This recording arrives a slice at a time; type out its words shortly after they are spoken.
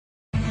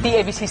The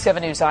ABC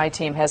 7 News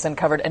I-team has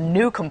uncovered a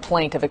new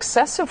complaint of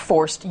excessive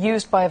force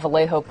used by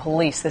Vallejo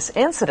police. This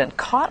incident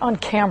caught on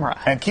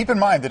camera. And keep in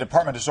mind, the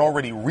department is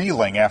already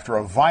reeling after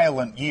a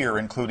violent year,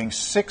 including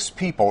 6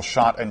 people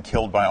shot and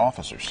killed by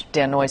officers.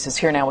 Dan Noyes is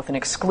here now with an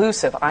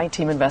exclusive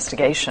I-team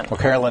investigation. Well,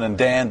 Carolyn and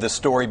Dan, this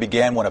story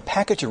began when a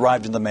package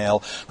arrived in the mail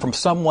from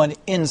someone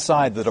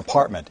inside the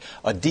department.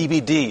 A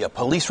DVD, a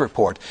police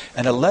report,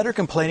 and a letter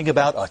complaining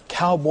about a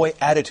cowboy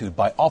attitude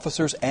by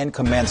officers and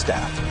command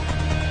staff.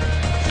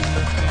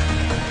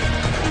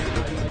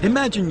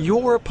 Imagine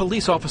you're a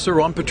police officer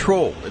on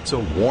patrol. It's a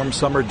warm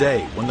summer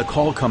day when the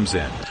call comes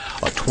in.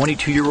 A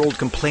 22-year-old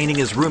complaining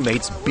his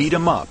roommates beat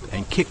him up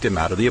and kicked him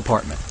out of the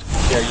apartment.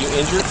 Are you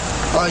injured?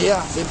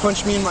 Yeah. They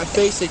punched me in my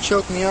face, they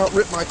choked me out,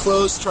 ripped my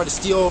clothes, tried to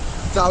steal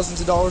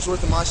thousands of dollars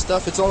worth of my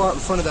stuff. It's all out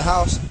in front of the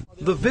house.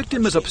 The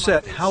victim is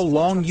upset how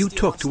long you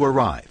took to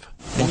arrive.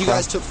 And you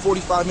guys took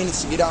 45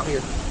 minutes to get out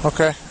here.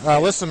 Okay.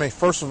 Listen to me.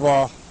 First of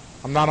all,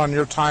 I'm not on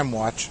your time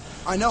watch.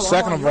 I know.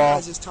 Second of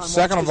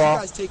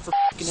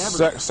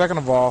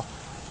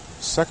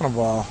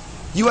all,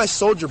 U.S.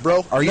 soldier,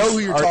 bro. Are you, know who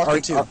you're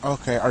talking to.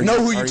 Okay.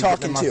 Know who you're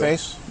talking to.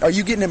 Face? Are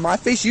you getting in my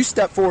face? You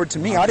step forward to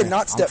me. Okay. I did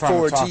not step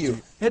forward to you.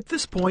 At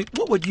this point,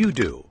 what would you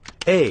do?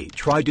 A,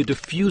 try to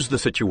defuse the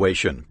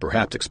situation,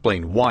 perhaps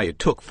explain why it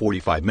took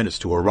 45 minutes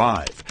to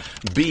arrive.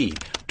 B,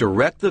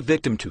 direct the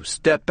victim to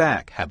step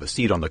back, have a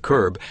seat on the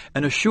curb,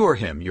 and assure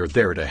him you're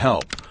there to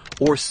help.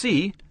 Or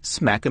C,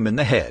 smack him in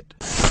the head.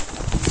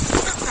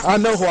 I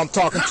know who I'm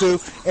talking to,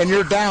 and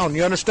you're down.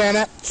 You understand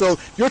that? So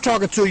you're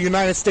talking to a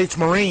United States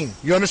Marine.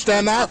 You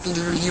understand that?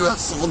 You're a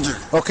U.S. soldier.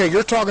 Okay,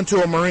 you're talking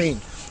to a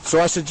Marine.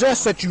 So I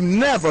suggest that you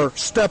never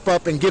step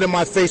up and get in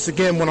my face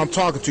again when I'm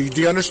talking to you.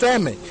 Do you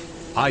understand me?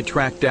 I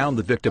tracked down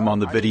the victim on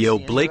the video,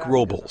 Blake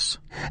Robles.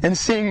 And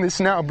seeing this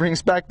now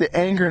brings back the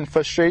anger and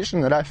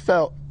frustration that I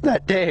felt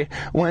that day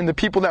when the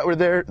people that were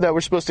there that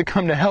were supposed to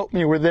come to help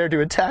me were there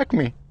to attack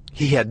me.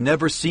 He had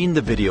never seen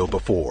the video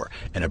before,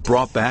 and it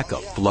brought back a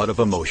flood of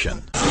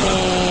emotion.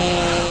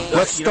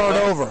 Let's start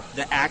over.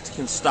 The act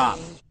can stop.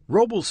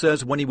 Robles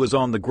says when he was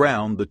on the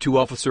ground, the 2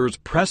 officers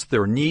pressed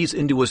their knees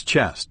into his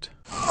chest.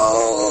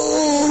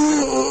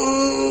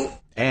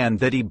 And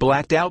that he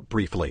blacked out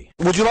briefly.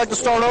 Would you like to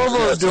start over,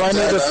 or do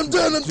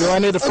I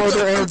need to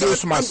further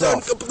introduce myself?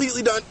 I'm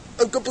completely done.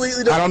 I'm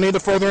completely done. I don't need to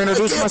further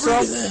introduce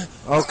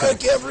myself?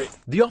 Okay.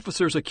 The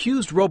officers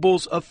accused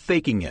Robles of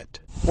faking it.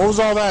 What was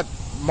all that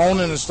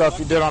moaning and stuff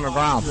you did on the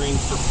ground? For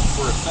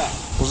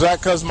effect. Was that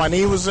because my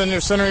knee was in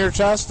your center of your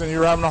chest and you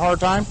were having a hard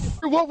time?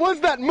 What was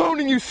that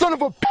moaning, you son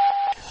of a b****?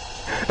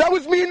 That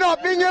was me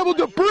not being able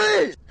to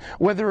breathe!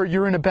 Whether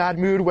you're in a bad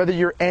mood, whether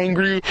you're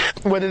angry,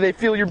 whether they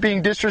feel you're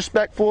being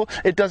disrespectful,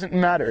 it doesn't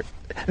matter.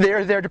 They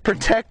are there to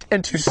protect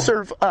and to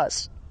serve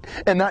us.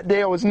 And that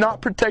day I was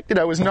not protected,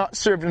 I was not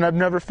served, and I've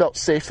never felt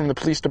safe from the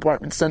police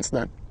department since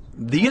then.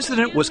 The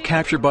incident was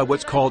captured by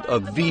what's called a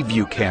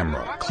V-View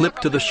camera,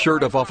 clipped to the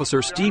shirt of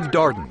Officer Steve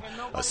Darden,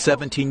 a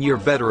 17-year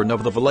veteran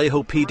of the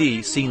Vallejo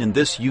PD, seen in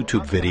this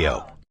YouTube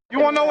video. You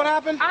want to know what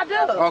happened? I do.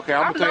 Okay,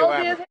 I'm going to tell you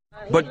what happened.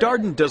 But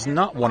Darden does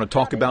not want to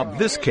talk about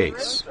this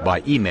case.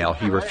 By email,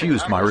 he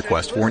refused my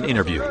request for an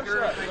interview.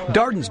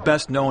 Darden's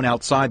best known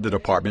outside the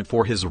department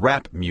for his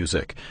rap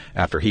music,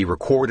 after he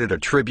recorded a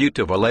tribute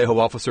to Vallejo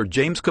officer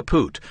James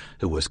Caput,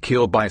 who was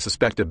killed by a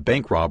suspected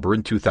bank robber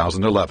in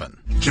 2011.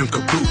 Jim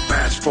Caput,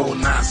 badge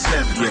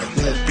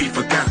 497, won't be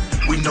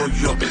forgotten. We know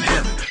you up in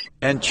heaven.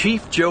 And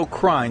Chief Joe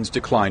Crines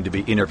declined to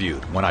be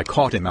interviewed when I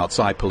caught him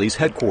outside police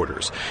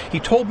headquarters. He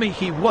told me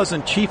he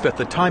wasn't chief at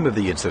the time of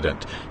the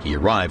incident. He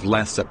arrived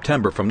last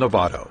September from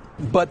Novato.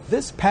 But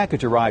this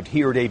package arrived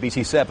here at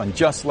ABC 7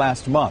 just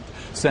last month,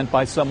 sent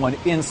by someone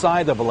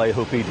inside the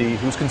Vallejo PD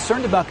who's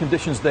concerned about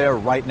conditions there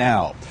right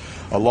now.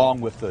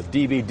 Along with the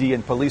DVD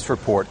and police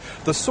report,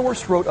 the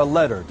source wrote a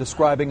letter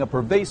describing a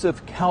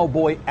pervasive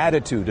cowboy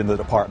attitude in the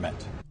department.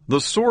 The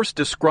source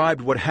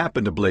described what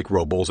happened to Blake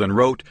Robles and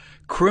wrote,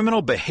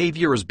 "Criminal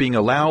behavior is being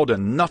allowed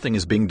and nothing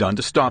is being done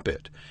to stop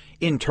it.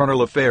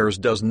 Internal Affairs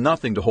does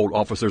nothing to hold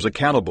officers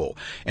accountable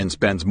and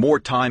spends more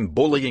time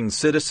bullying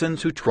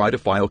citizens who try to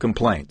file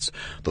complaints."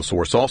 The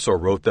source also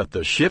wrote that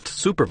the shift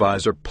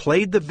supervisor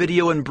played the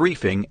video in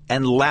briefing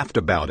and laughed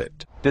about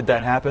it. Did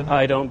that happen?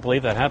 I don't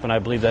believe that happened. I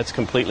believe that's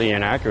completely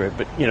inaccurate.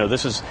 But, you know,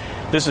 this is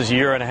a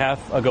year and a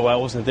half ago. I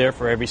wasn't there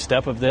for every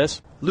step of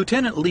this.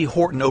 Lieutenant Lee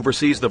Horton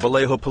oversees the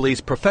Vallejo Police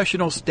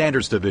Professional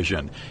Standards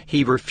Division.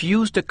 He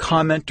refused to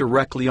comment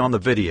directly on the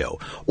video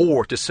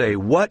or to say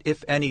what,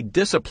 if any,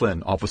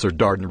 discipline Officer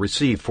Darden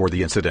received for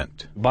the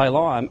incident. By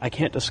law, I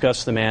can't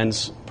discuss the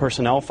man's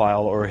personnel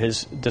file or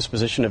his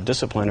disposition of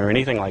discipline or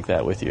anything like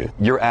that with you.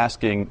 You're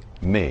asking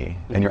me,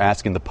 and you're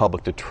asking the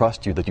public to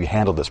trust you that you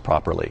handled this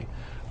properly.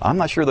 I'm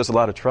not sure there's a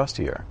lot of trust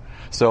here.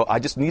 So I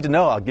just need to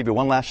know, I'll give you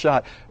one last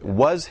shot,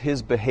 was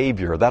his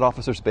behavior, that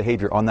officer's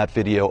behavior on that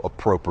video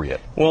appropriate?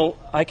 Well,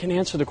 I can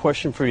answer the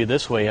question for you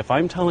this way. If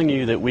I'm telling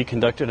you that we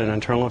conducted an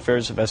internal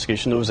affairs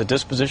investigation, there was a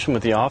disposition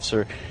with the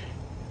officer,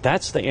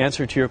 That's the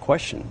answer to your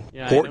question.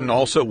 Horton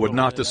also would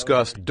not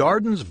discuss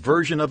Darden's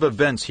version of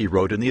events he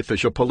wrote in the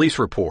official police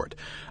report.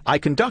 I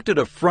conducted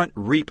a front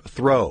reap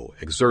throw,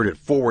 exerted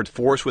forward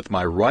force with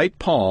my right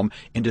palm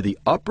into the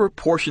upper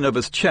portion of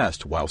his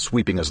chest while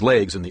sweeping his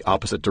legs in the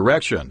opposite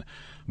direction.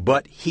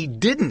 But he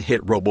didn't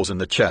hit Robles in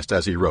the chest,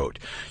 as he wrote.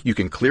 You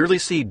can clearly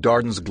see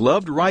Darden's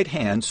gloved right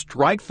hand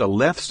strike the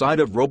left side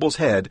of Robles'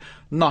 head,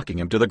 knocking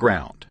him to the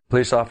ground.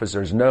 Police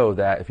officers know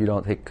that if you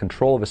don't take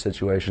control of a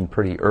situation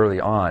pretty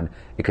early on,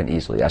 it can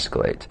easily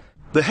escalate.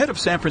 The head of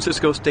San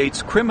Francisco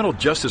State's criminal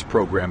justice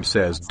program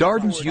says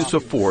Darden's use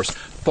of force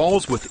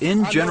falls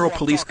within general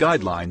police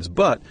guidelines,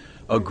 but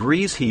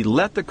agrees he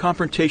let the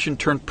confrontation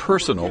turn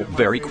personal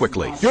very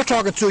quickly. You're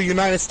talking to a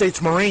United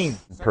States Marine.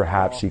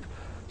 Perhaps he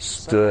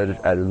stood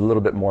at a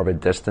little bit more of a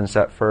distance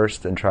at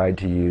first and tried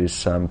to use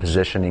some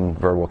positioning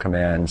verbal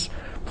commands,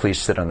 please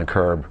sit on the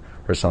curb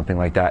or something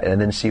like that, and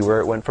then see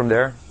where it went from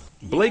there.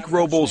 Blake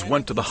Robles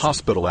went to the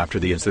hospital after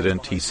the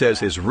incident. He says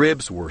his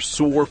ribs were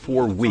sore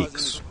for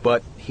weeks,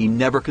 but he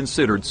never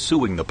considered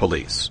suing the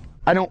police.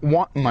 I don't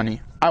want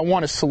money. I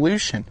want a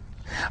solution.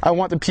 I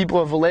want the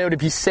people of Vallejo to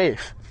be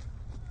safe.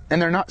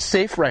 And they're not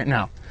safe right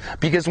now.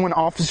 Because when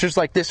officers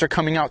like this are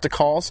coming out to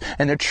calls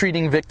and they're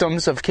treating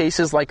victims of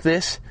cases like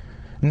this,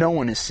 no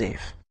one is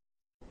safe.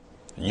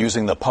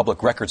 Using the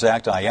Public Records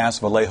Act, I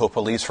asked Vallejo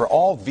police for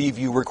all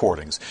VIEW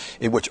recordings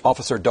in which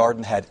Officer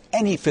Darden had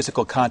any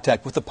physical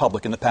contact with the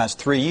public in the past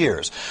 3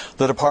 years.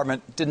 The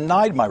department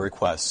denied my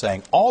request,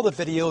 saying all the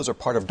videos are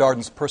part of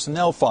Darden's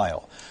personnel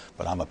file.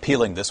 But I'm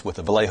appealing this with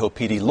the Vallejo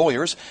PD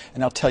lawyers,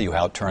 and I'll tell you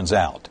how it turns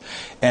out.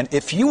 And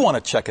if you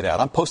want to check it out,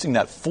 I'm posting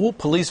that full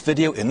police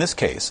video in this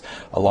case,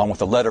 along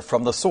with a letter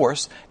from the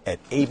source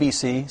at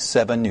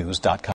abc7news.com.